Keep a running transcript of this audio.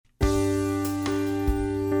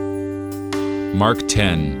Mark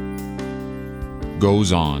 10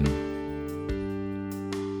 goes on.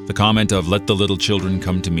 The comment of, "Let the little children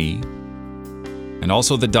come to me," and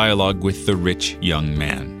also the dialogue with the rich young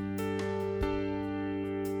man,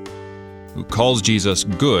 who calls Jesus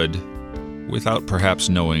good without perhaps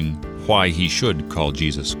knowing why he should call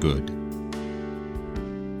Jesus good.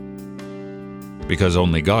 Because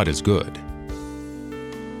only God is good.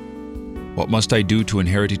 What must I do to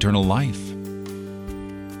inherit eternal life?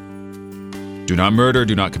 Do not murder,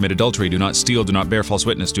 do not commit adultery, do not steal, do not bear false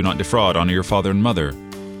witness, do not defraud, honor your father and mother.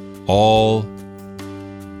 All,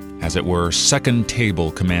 as it were, second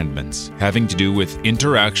table commandments having to do with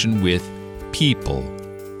interaction with people.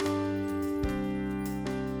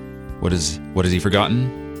 What has he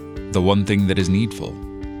forgotten? The one thing that is needful.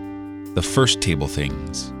 The first table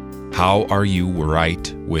things. How are you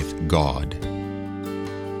right with God?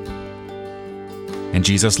 And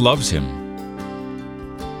Jesus loves him.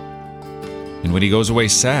 And when he goes away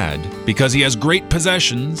sad, because he has great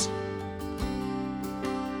possessions,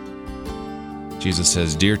 Jesus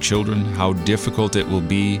says, "Dear children, how difficult it will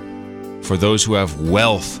be for those who have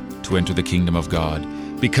wealth to enter the kingdom of God,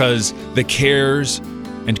 because the cares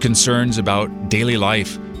and concerns about daily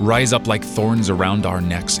life rise up like thorns around our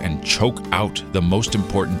necks and choke out the most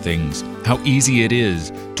important things. How easy it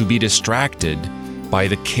is to be distracted by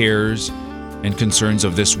the cares and concerns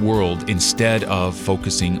of this world instead of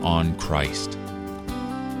focusing on Christ.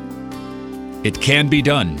 It can be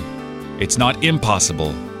done. It's not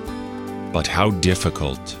impossible, but how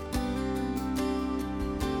difficult."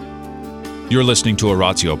 You're listening to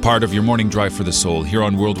Oratio, part of your morning drive for the soul, here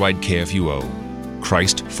on Worldwide KFUO.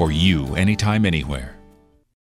 Christ for you, anytime, anywhere.